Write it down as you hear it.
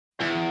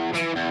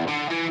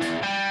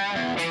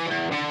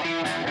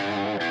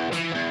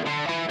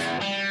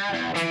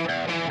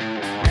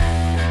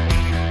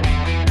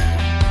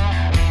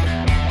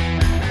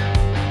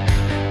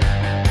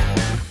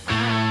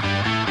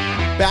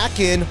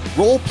back in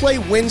Role Play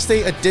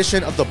Wednesday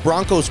edition of the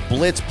Broncos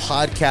Blitz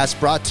podcast,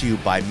 brought to you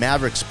by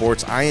Maverick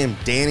Sports. I am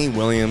Danny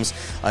Williams.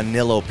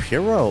 Aniello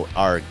Pirro,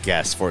 our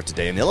guest for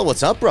today. Aniello,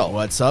 what's up, bro?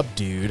 What's up,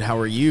 dude? How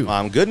are you?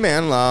 I'm good,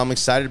 man. I'm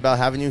excited about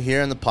having you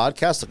here on the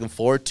podcast. Looking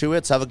forward to it.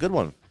 Let's have a good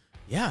one.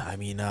 Yeah, I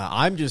mean,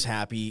 I'm just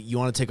happy. You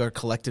want to take our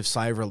collective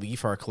sigh of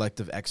relief, our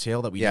collective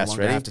exhale that we no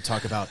longer have to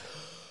talk about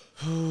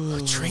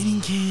training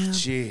camp,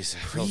 jeez,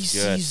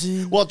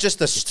 preseason. Well, just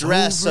the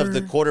stress of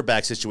the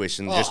quarterback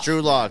situation. Just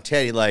Drew Law,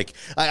 Teddy. Like,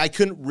 I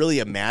couldn't really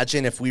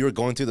imagine if we were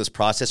going through this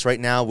process right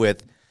now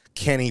with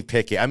Kenny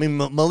Pickett. I mean,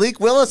 Malik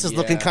Willis is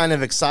looking kind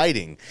of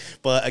exciting.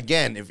 But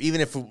again,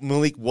 even if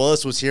Malik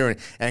Willis was here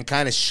and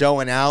kind of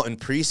showing out in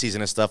preseason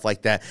and stuff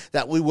like that,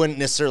 that we wouldn't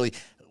necessarily...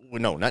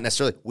 No, not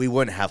necessarily. We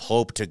wouldn't have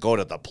hope to go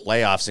to the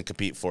playoffs and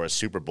compete for a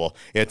Super Bowl.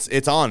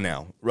 It's on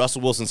now.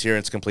 Russell Wilson's here. And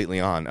it's completely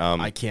on.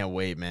 I can't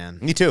wait, man.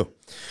 Me too.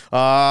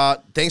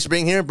 Thanks for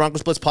being here.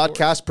 Broncos Blitz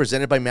podcast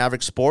presented by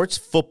Maverick Sports.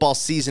 Football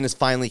season is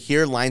finally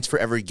here. Lines for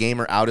every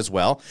game are out as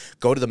well.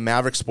 Go to the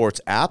Maverick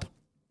Sports app,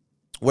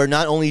 where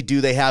not only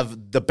do they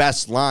have the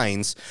best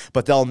lines,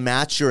 but they'll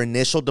match your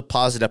initial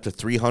deposit up to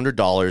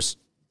 $300.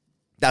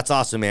 That's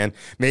awesome, man.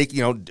 Even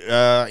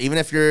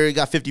if you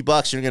got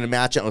 $50, you're going to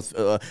match it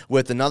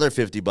with another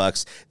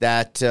 $50.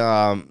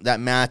 That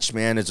match,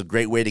 man, is a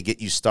great way to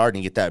get you started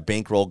and get that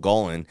bankroll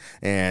going.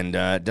 And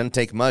it doesn't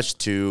take much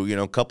to,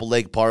 a couple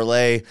leg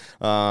parlay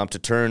to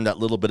turn that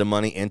little bit of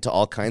money into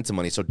all kinds of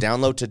money. So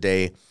download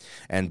today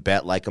and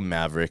bet like a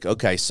Maverick.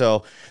 Okay,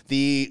 so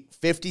the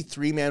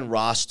 53-man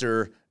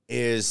roster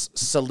is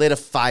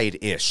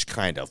solidified-ish,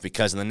 kind of,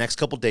 because in the next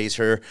couple days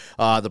here,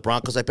 the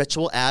Broncos, I bet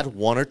you, will add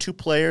one or two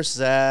players,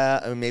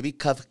 maybe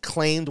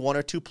claimed one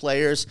or two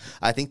players.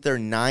 I think they're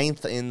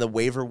 9th in the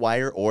waiver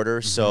wire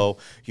order, so,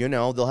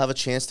 they'll have a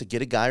chance to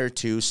get a guy or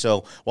two.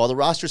 So while the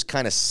roster's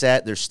kind of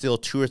set, there's still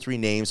 2 or 3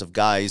 names of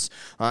guys,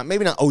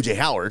 maybe not O.J.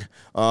 Howard,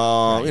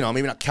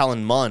 maybe not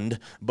Kellen Mond,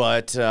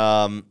 but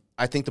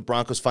I think the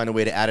Broncos find a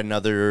way to add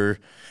another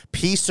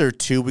piece or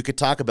two. We could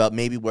talk about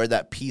maybe where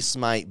that piece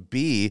might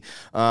be.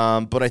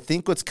 But I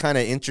think what's kind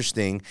of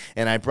interesting,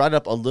 and I brought it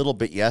up a little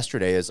bit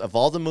yesterday, is of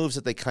all the moves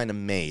that they kind of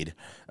made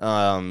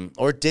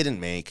or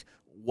didn't make,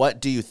 what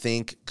do you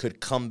think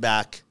could come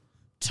back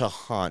to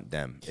haunt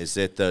them? Is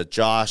it the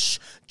Josh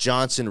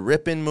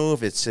Johnson-Rippin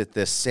move? Is it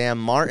the Sam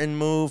Martin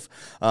move?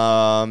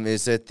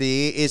 Is it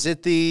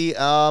the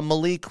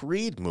Malik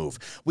Reed move?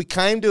 We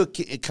kind of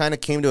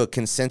came to a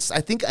consensus,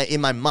 I think,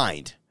 in my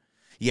mind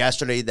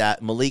yesterday,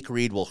 that Malik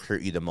Reed will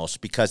hurt you the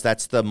most, because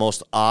that's the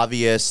most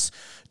obvious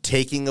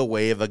taking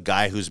away of a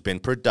guy who's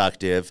been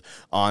productive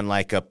on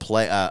like a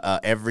play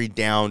every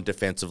down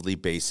defensively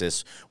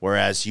basis,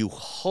 whereas you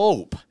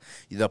hope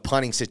the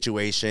punting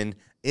situation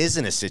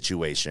isn't a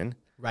situation.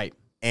 Right.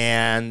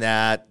 And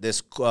that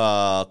this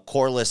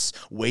Corliss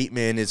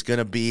Waitman is going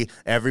to be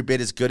every bit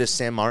as good as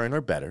Sam Martin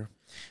or better.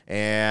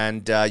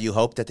 And you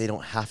hope that they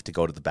don't have to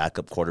go to the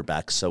backup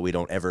quarterback, so we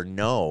don't ever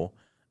know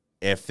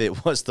if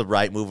it was the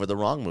right move or the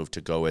wrong move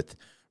to go with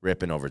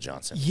Rippin over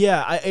Johnson.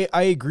 Yeah,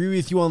 I agree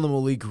with you on the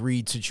Malik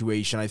Reed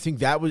situation. I think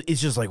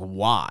it's just like,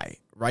 why?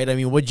 Right? I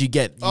mean, what'd you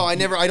get? I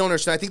don't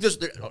understand. I think there's...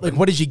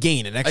 what did you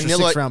gain? An extra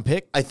 6th-round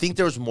pick? I think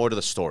there was more to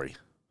the story.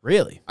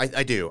 Really?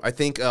 I do. I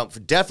think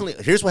definitely.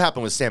 Here's what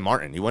happened with Sam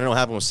Martin. You want to know what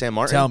happened with Sam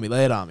Martin? Tell me.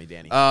 Lay it on me,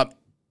 Danny.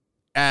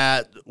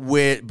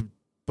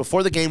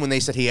 Before the game, when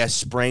they said he has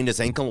sprained his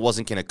ankle,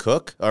 wasn't going to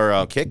cook.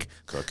 Russ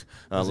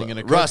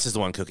is the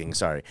one cooking.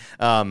 Sorry.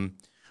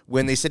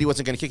 When they said he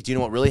wasn't going to kick, do you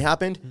know what really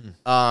happened?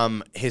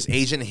 His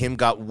agent and him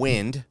got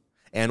wind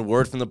and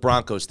word from the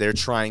Broncos. They're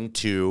trying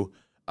to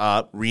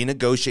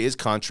renegotiate his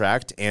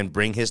contract and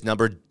bring his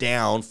number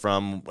down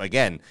from,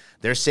 again,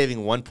 they're saving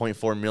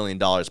 $1.4 million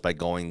by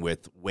going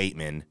with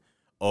Waitman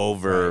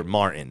over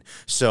Martin.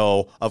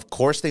 So, of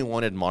course, they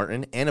wanted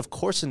Martin, and, of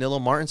course,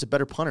 Aniello Martin's a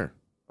better punter,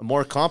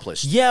 more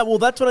accomplished. Yeah, well,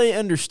 that's what I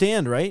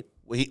understand, right?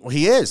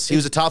 He is. He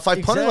was a top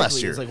 5 punter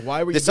last year. It's like,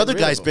 why were you this other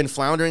guy's been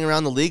floundering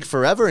around the league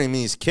forever. I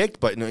mean, he's kicked,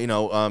 but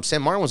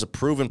Sam Martin was a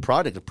proven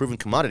product, a proven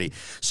commodity.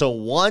 So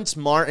once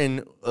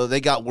Martin,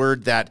 they got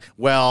word that,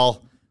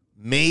 well,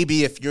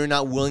 maybe if you're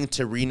not willing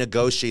to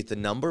renegotiate the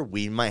number,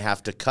 we might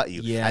have to cut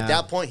you. Yeah. At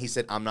that point, he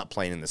said, I'm not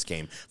playing in this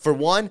game. For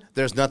one,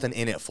 there's nothing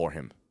in it for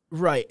him.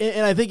 Right,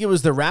 and I think it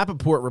was the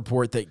Rappaport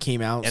report that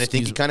came out, and I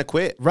think he kind of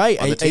quit.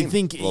 Right, I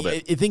think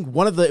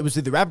one of the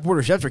Rappaport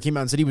or Schefter came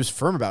out and said he was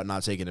firm about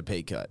not taking a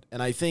pay cut,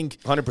 and I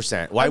think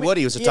 100%. Why would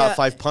he? He was a top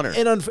 5 punter,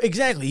 and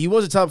exactly, he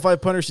was a top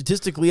 5 punter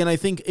statistically. And I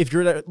think if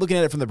you're looking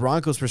at it from the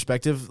Broncos'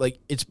 perspective, like,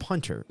 it's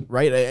punter,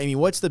 right? I mean,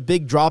 what's the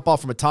big drop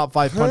off from a top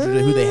 5 punter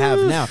to who they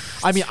have now?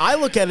 I mean, I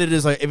look at it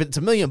as like, if it's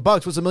 $1 million,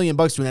 what's $1 million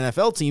to an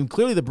NFL team?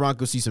 Clearly, the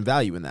Broncos see some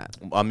value in that.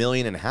 $1.5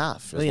 million,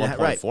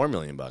 $1.4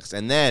 million,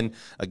 and then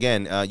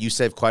again, you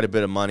save quite a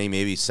bit of money,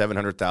 maybe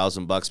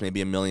 $700,000,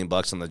 maybe $1 million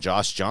on the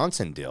Josh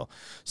Johnson deal.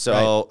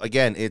 So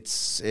again,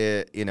 it's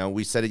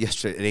we said it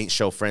yesterday. It ain't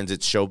show friends,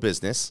 it's show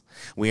business.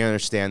 We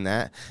understand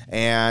that,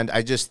 and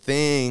I just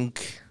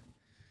think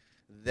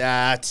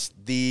that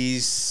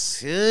these,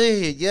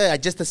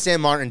 just the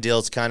Sam Martin deal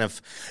is kind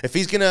of, if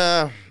he's going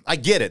to, I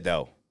get it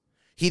though.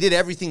 He did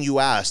everything you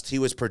asked. He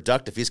was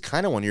productive. He's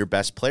kind of one of your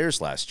best players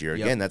last year.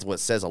 Again, that's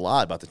what says a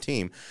lot about the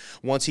team.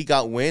 Once he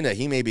got wind that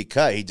he may be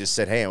cut, he just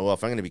said, hey, well,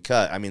 if I'm going to be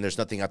cut, I mean, there's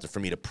nothing out there for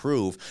me to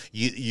prove.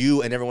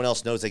 You and everyone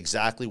else knows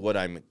exactly what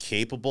I'm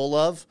capable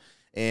of.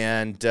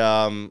 And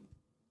kind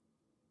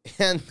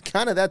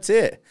of that's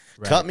it.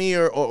 Right. Cut me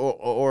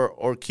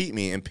or keep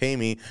me and pay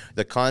me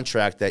the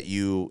contract that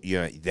you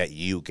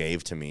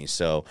gave to me.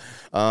 So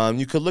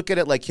you could look at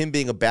it like him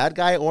being a bad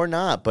guy or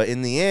not. But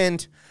in the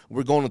end,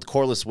 we're going with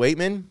Corliss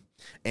Waitman.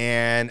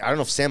 And I don't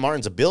know if Sam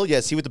Martin's a Bill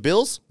yet. See with the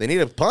Bills? They need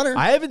a punter.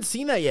 I haven't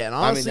seen that yet. And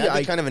honestly, that'd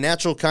be kind of a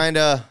natural kind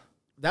of.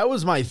 That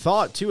was my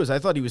thought, too, is I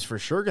thought he was for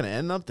sure going to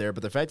end up there.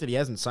 But the fact that he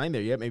hasn't signed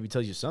there yet maybe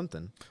tells you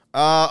something.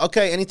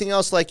 Okay, anything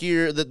else? Like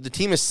the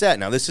team is set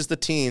now. This is the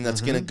team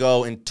that's going to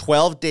go in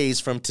 12 days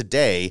from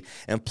today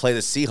and play the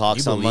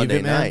Seahawks on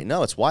Monday night.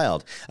 No, it's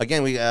wild.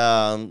 Again, we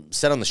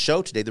said on the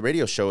show today, the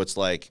radio show, it's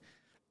like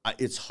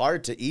it's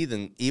hard to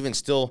even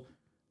still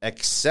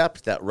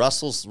accept that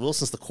Russell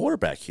Wilson's the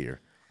quarterback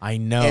here. I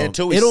know. And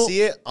until we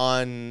see it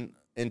in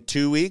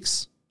 2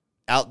 weeks,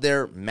 out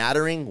there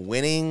mattering,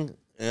 winning,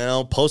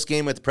 post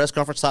game at the press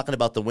conference talking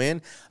about the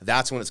win,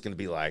 that's when it's going to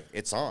be like,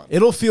 it's on.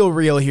 It'll feel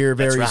real here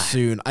very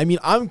soon. I mean,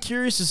 I'm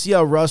curious to see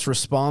how Russ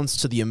responds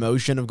to the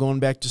emotion of going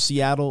back to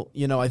Seattle.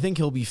 I think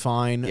he'll be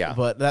fine,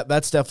 but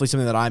that's definitely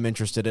something that I'm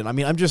interested in. I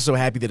mean, I'm just so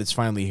happy that it's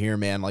finally here,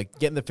 man. Like,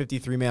 getting the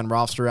 53-man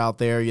roster out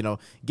there,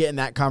 getting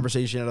that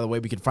conversation out of the way.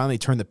 We can finally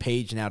turn the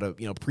page now to,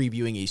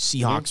 previewing a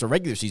Seahawks or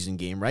regular season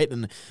game, right?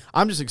 And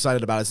I'm just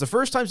excited about it. It's the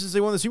first time since they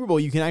won the Super Bowl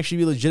you can actually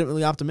be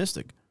legitimately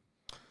optimistic.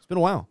 Been a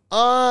while.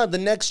 The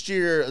next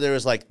year there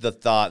was like the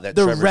thought that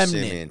the Trevor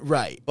remnant, Siemian,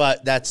 right?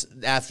 But that's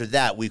after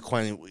that we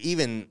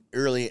even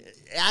early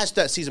as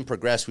that season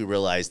progressed, we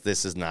realized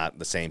this is not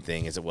the same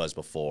thing as it was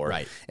before,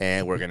 right?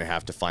 And we're gonna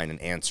have to find an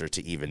answer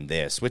to even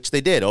this, which they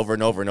did over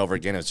and over and over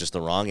again. It was just the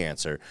wrong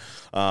answer.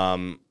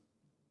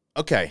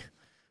 Okay.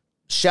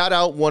 Shout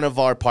out one of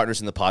our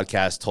partners in the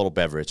podcast, Total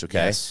Beverage.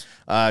 Okay, yes.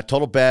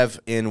 Total Bev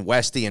in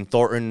Westy and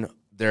Thornton.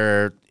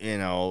 They're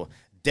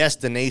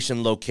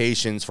destination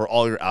locations for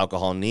all your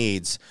alcohol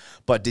needs.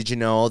 But did you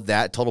know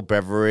that Total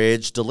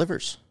Beverage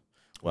delivers?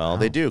 Well,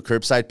 They do.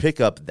 Curbside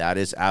pickup, that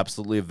is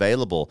absolutely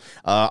available.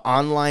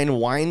 Online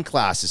wine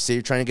classes. Say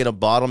you're trying to get a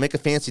bottle, make a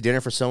fancy dinner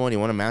for someone. You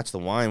want to match the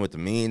wine with the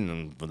meat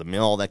and with the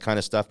meal, all that kind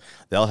of stuff.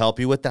 They'll help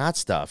you with that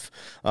stuff.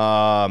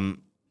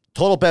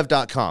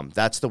 TotalBev.com.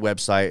 That's the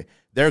website.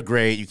 They're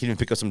great. You can even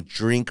pick up some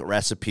drink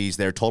recipes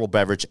there. Total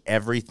Beverage,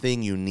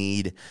 everything you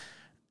need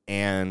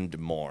and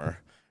more.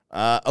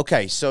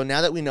 Okay, so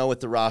now that we know what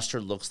the roster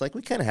looks like,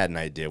 we kind of had an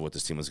idea what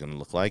this team was going to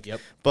look like. Yep.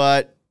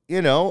 But,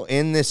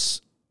 in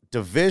this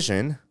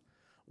division,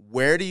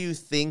 where do you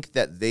think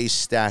that they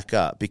stack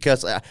up?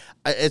 Because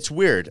it's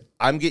weird.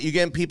 You're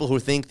getting people who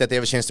think that they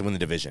have a chance to win the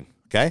division,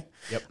 okay?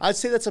 Yep. I'd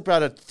say that's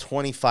about a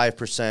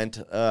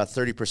 25%,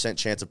 30%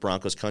 chance of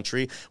Broncos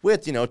country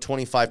with,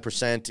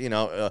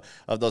 25%,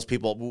 of those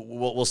people.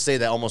 We'll say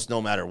that almost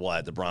no matter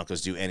what, the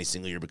Broncos do any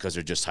single year because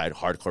they're just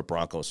hardcore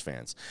Broncos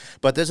fans.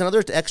 But there's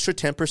another extra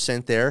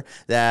 10% there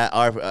that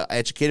are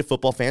educated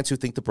football fans who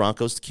think the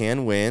Broncos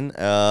can win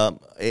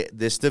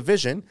this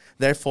division.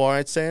 Therefore,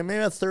 I'd say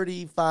maybe a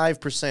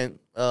 35%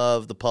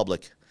 of the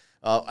public,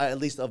 at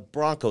least of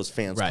Broncos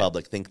fans,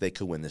 public, think they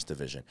could win this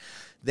division.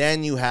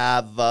 Then you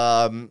have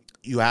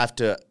you have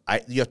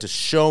to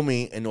show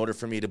me in order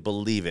for me to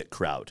believe it.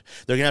 Crowd,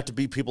 they're gonna have to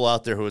be people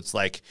out there who it's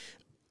like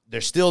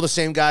they're still the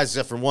same guys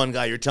except for one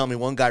guy. You're telling me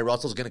one guy,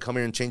 Russell's gonna come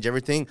here and change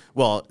everything?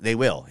 Well, they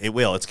will. It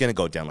will. It's gonna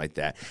go down like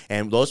that,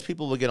 and those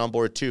people will get on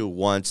board too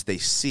once they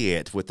see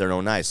it with their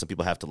own eyes. Some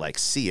people have to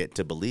see it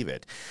to believe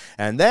it,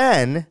 and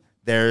then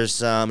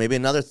there's maybe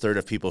another third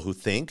of people who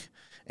think.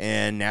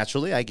 And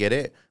naturally, I get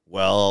it.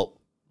 Well,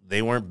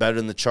 they weren't better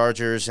than the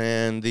Chargers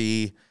and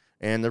the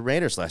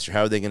Raiders last year.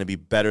 How are they going to be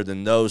better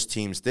than those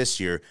teams this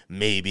year?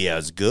 Maybe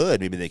as good.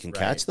 Maybe they can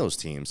catch those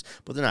teams,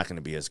 but they're not going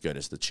to be as good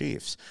as the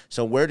Chiefs.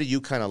 So where do you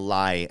kind of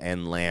lie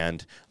and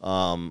land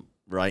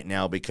right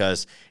now?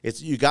 Because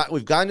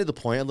we've gotten to the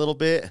point a little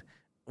bit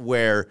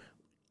where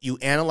you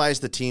analyze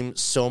the team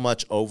so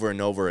much over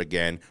and over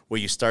again, where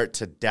you start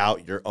to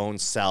doubt your own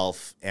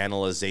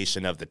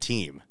self-analyzation of the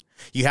team.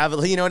 You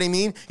know what I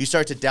mean? You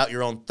start to doubt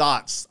your own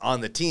thoughts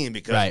on the team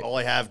because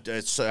I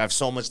have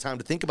so much time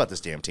to think about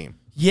this damn team.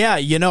 Yeah,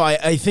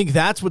 I think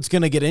that's what's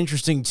going to get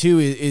interesting too.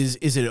 Is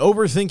it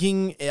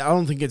overthinking? I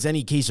don't think it's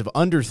any case of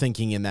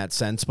underthinking in that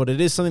sense, but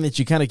it is something that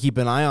you kind of keep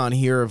an eye on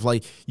here. Of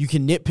you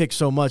can nitpick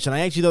so much, and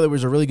I actually thought there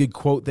was a really good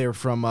quote there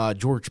from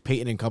George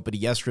Paton and company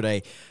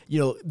yesterday.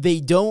 They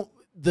don't.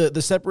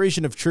 the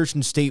separation of church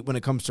and state when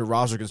it comes to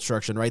roster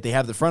construction, right? They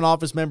have the front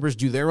office members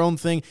do their own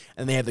thing,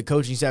 and they have the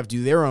coaching staff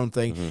do their own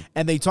thing. Mm-hmm.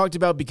 And they talked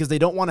about because they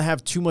don't want to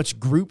have too much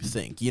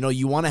groupthink. You know,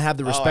 you want to have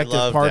the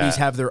respective parties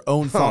have their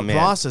own thought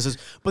processes.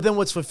 But then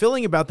what's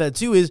fulfilling about that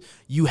too is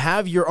you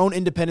have your own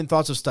independent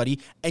thoughts of study,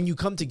 and you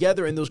come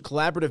together in those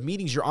collaborative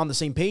meetings. You're on the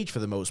same page for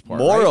the most part.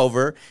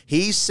 Moreover,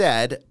 he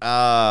said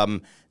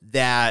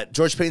that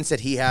George Paton said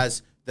he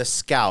has the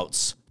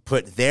scouts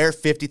put their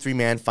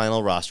 53-man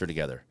final roster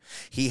together.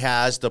 He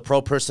has the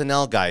pro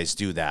personnel guys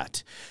do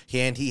that.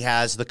 And he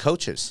has the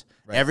coaches.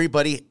 Right.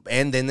 Everybody,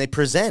 and then they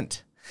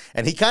present.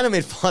 And he kind of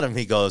made fun of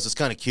me. He goes, it's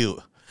kind of cute.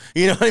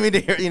 You know what I mean?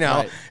 To hear, you know,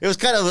 right. it was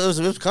kind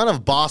of a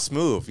boss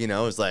move. You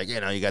know, it was like, you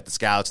know, you got the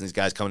scouts and these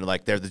guys coming to,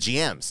 like, they're the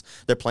GMs.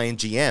 They're playing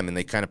GM and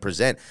they kind of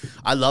present.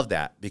 I love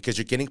that because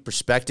you're getting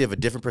perspective, a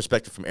different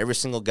perspective from every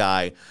single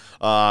guy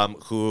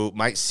who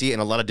might see it in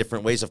a lot of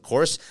different ways. Of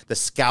course, the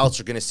scouts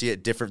are going to see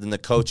it different than the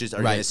coaches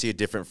are going to see it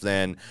different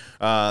than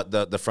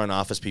the front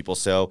office people.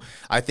 So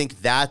I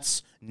think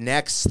that's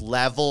next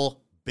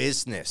level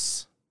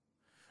business.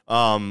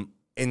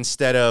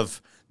 Instead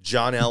of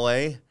John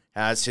Elway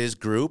has his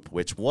group,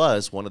 which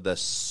was one of the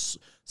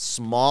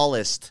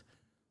smallest,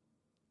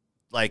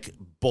 like,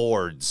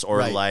 boards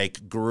or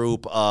like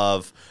group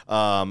of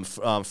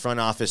front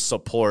office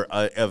support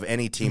of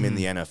any team in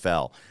the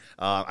NFL.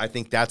 I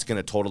think that's going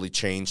to totally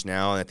change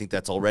now, and I think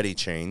that's already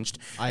changed.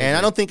 I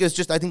don't think it's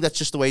just. I think that's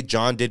just the way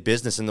John did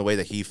business and the way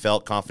that he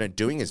felt confident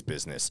doing his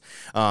business.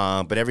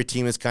 But every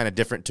team is kind of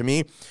different. To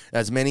me,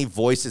 as many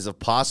voices as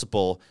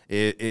possible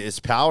is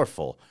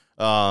powerful.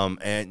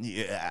 And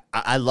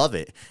I love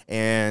it.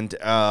 And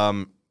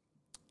I'm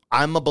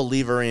a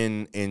believer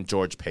in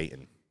George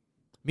Paton.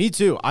 Me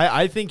too.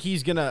 I think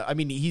he's going to – I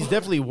mean, he's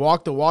definitely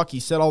walked the walk. He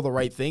said all the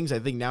right things. I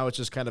think now it's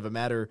just kind of a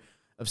matter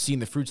of seeing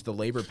the fruits of the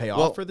labor pay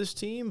off for this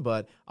team.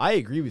 But I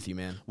agree with you,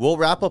 man. We'll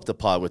wrap up the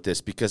pod with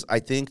this because I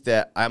think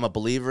that I'm a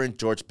believer in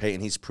George Paton.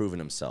 He's proven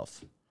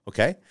himself.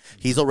 Okay?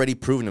 He's already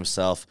proven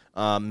himself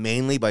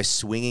mainly by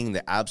swinging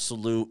the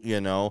absolute,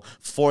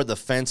 for the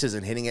fences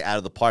and hitting it out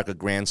of the park, a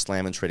grand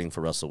slam and trading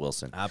for Russell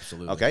Wilson.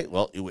 Absolutely. Okay?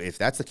 Well, if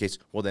that's the case,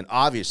 well then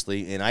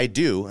obviously, and I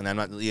do, and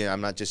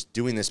I'm not just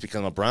doing this because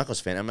I'm a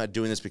Broncos fan. I'm not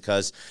doing this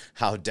because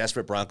how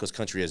desperate Broncos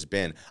country has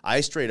been.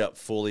 I straight up,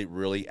 fully,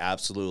 really,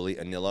 absolutely,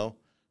 Aniello,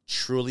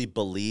 truly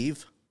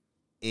believe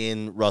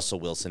in Russell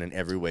Wilson in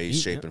every way,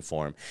 shape, and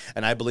form.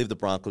 And I believe the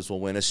Broncos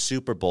will win a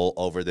Super Bowl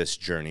over this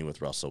journey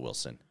with Russell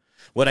Wilson.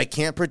 What I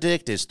can't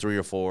predict is 3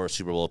 or 4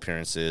 Super Bowl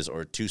appearances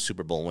or 2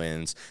 Super Bowl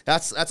wins.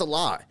 That's a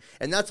lot.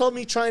 And that's all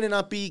me trying to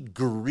not be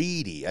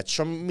greedy. That's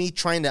me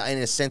trying to, in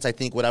a sense, I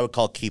think what I would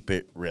call keep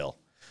it real.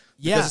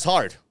 Yeah. Because it's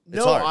hard.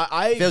 It's hard.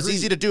 If it was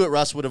easy to do it,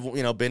 Russ would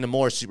have been to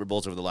more Super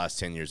Bowls over the last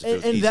 10 years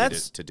if it was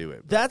easy to do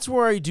it. But that's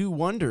where I do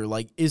wonder,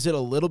 like, is it a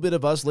little bit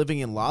of us living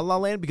in La La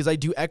Land? Because I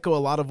do echo a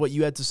lot of what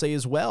you had to say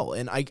as well.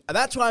 And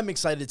that's why I'm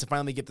excited to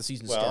finally get the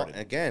season started.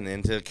 Again,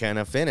 and to kind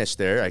of finish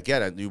there, I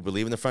get it. You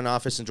believe in the front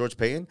office and George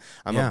Paton.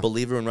 I'm a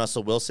believer in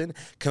Russell Wilson.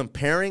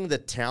 Comparing the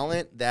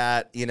talent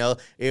that,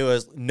 it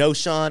was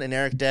Noshawn and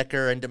Eric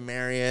Decker and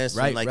Demarius.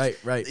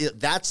 Right.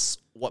 That's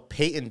what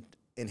Paton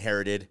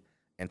inherited.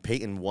 And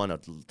Paton won a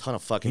ton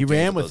of fucking games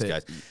ran with those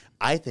guys.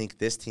 I think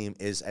this team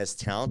is as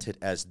talented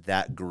as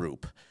that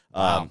group.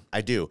 Wow.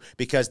 I do.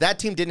 Because that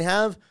team didn't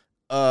have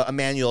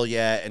Emmanuel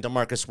yet and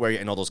DeMarcus Ware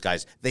and all those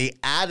guys. They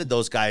added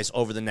those guys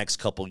over the next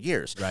couple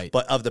years. Right.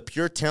 But of the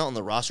pure talent in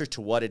the roster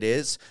to what it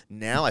is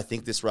now, I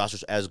think this roster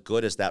is as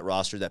good as that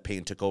roster that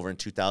Paton took over in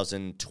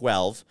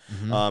 2012.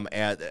 Mm-hmm.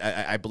 And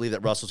I believe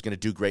that Russell's going to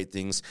do great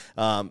things.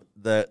 So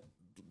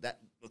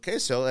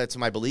that's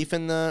my belief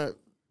in the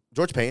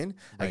George Paton.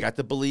 Right. I got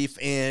the belief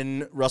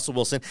in Russell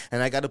Wilson,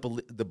 and I got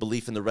the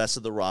belief in the rest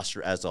of the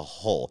roster as a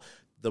whole.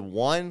 The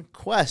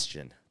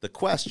question,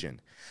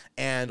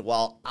 and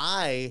while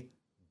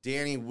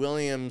Danny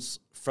Williams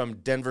from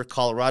Denver,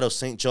 Colorado,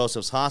 St.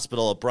 Joseph's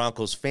Hospital, a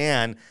Broncos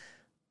fan,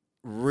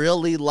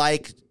 really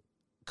like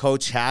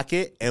Coach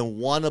Hackett and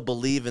want to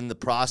believe in the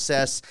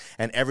process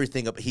and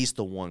everything, he's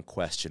the one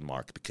question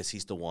mark because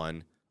he's the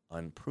one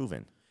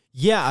unproven.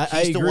 Yeah, I agree.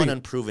 He's the one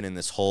unproven in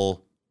this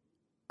whole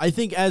I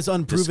think as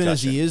unproven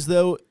as he is,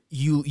 though,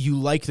 you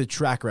like the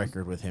track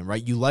record with him,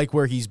 right? You like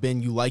where he's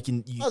been. You like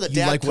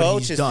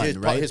what he's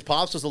done, right? His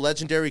pops was a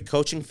legendary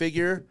coaching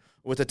figure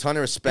with a ton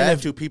of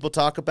respect who people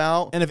talk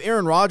about. And if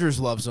Aaron Rodgers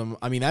loves him,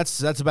 I mean,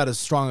 that's about as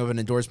strong of an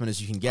endorsement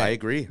as you can get. I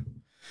agree.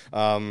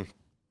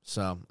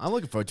 So I'm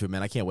looking forward to it,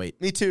 man. I can't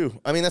wait. Me too.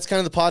 I mean, that's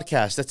kind of the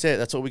podcast. That's it.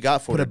 That's what we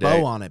got for today. Put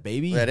a bow on it,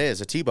 baby. That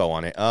is, a T-bow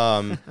on it.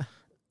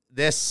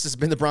 This has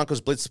been the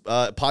Broncos Blitz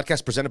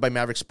podcast presented by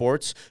Maverick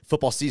Sports.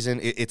 Football season,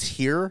 it's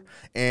here,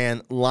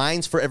 and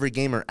lines for every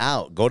game are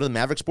out. Go to the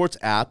Maverick Sports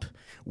app,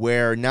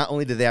 where not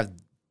only do they have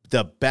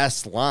the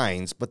best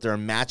lines, but they're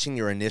matching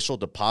your initial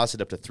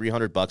deposit up to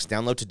 $300.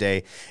 Download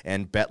today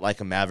and bet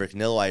like a Maverick.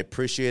 Nilo, I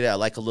appreciate it. I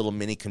like a little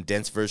mini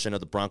condensed version of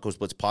the Broncos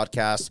Blitz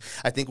podcast.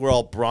 I think we're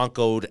all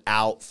broncoed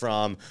out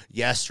from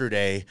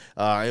yesterday.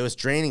 It was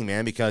draining,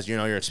 man, because,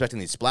 you're expecting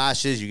these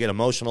splashes. You get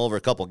emotional over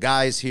a couple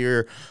guys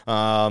here.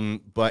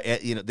 But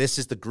this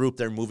is the group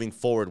they're moving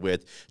forward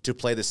with to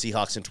play the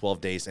Seahawks in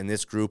 12 days. And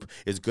this group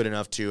is good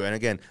enough to, and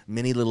again,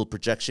 mini little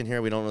projection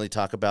here. We don't really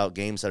talk about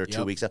games that are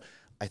 2 weeks out.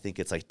 I think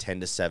it's like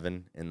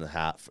 10-7 in the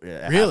half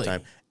at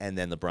halftime, and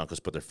then the Broncos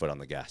put their foot on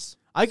the gas.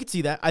 I could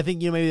see that. I think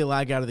maybe they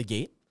lag out of the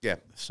gate. Yeah.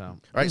 So all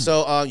right.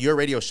 So your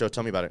radio show,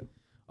 tell me about it.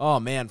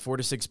 Oh man, 4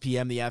 to 6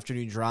 p.m. the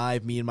afternoon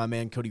drive. Me and my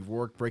man Cody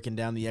Rourke breaking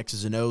down the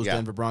X's and O's,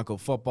 Denver Bronco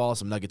football,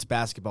 some Nuggets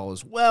basketball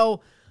as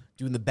well.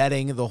 Doing the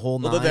betting, the whole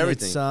nine. Love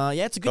everything.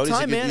 It's a good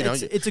time, man.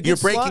 It's a good. You're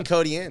breaking slot.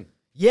 Cody in.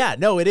 Yeah,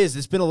 no, it is.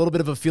 It's been a little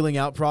bit of a feeling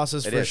out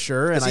process for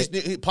sure. And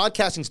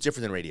podcasting's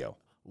different than radio.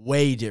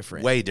 Way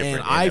different.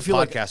 And I feel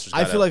like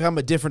I'm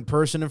a different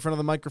person in front of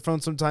the microphone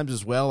sometimes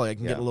as well. Like I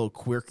can get a little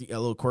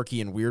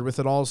quirky and weird with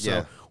it all.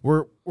 So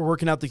we're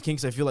working out the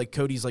kinks. I feel like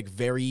Cody's like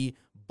very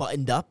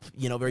buttoned up,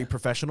 very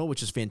professional,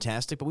 which is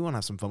fantastic, but we want to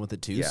have some fun with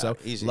it too. Yeah, so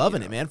easy,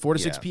 loving it, man. 4 to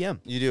 6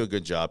 p.m. You do a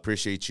good job.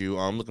 Appreciate you.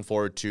 I'm looking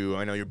forward to,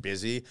 I know you're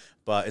busy,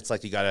 but it's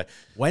like you got to.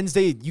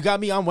 Wednesday, you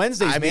got me on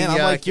Wednesdays, man. I'm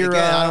like you're.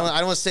 I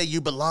don't want to say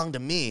you belong to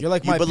me. You're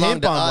like you my belong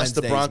pimp to on us,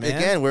 Wednesdays, the Broncos. Man.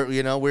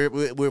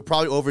 Again, we're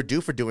probably overdue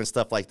for doing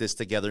stuff like this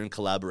together and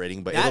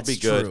collaborating, but it'll be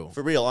good. True.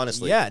 For real,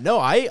 honestly. Yeah, no,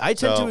 I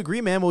tend to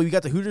agree, man. Well, we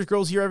got the Hooters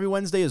girls here every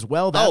Wednesday as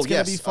well. That's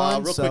going to be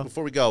fun. Real quick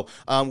before we go,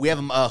 we have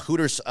a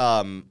Hooters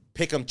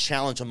Pick'em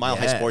challenge on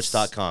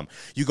milehighsports.com.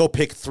 You go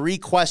pick 3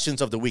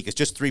 questions of the week. It's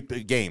just 3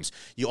 games.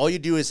 All you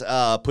do is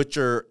put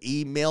your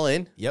email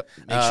in. Yep.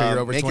 Make sure you're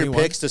over 21. Make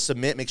your picks to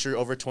submit. Make sure you're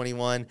over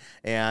 21,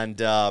 and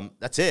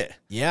that's it.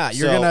 Yeah,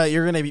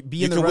 you're gonna be in the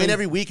You can running. win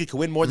every week. You can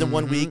win more than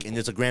one week, and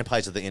there's a grand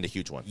prize at the end, a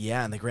huge one.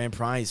 Yeah, and the grand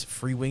prize,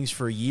 free wings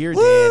for a year,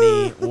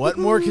 Danny. What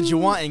more could you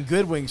want? And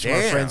good wings from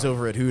our friends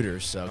over at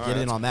Hooters. So get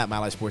in on that,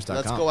 milehighsports.com.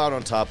 Let's go out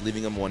on top,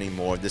 leaving them wanting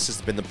more. This has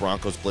been the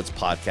Broncos Blitz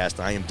podcast.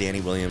 I am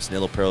Danny Williams.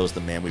 Nilo Pearl is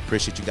the man. We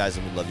appreciate you guys,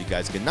 and we love you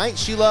guys. Good night,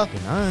 Sheila.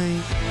 Good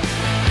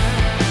night.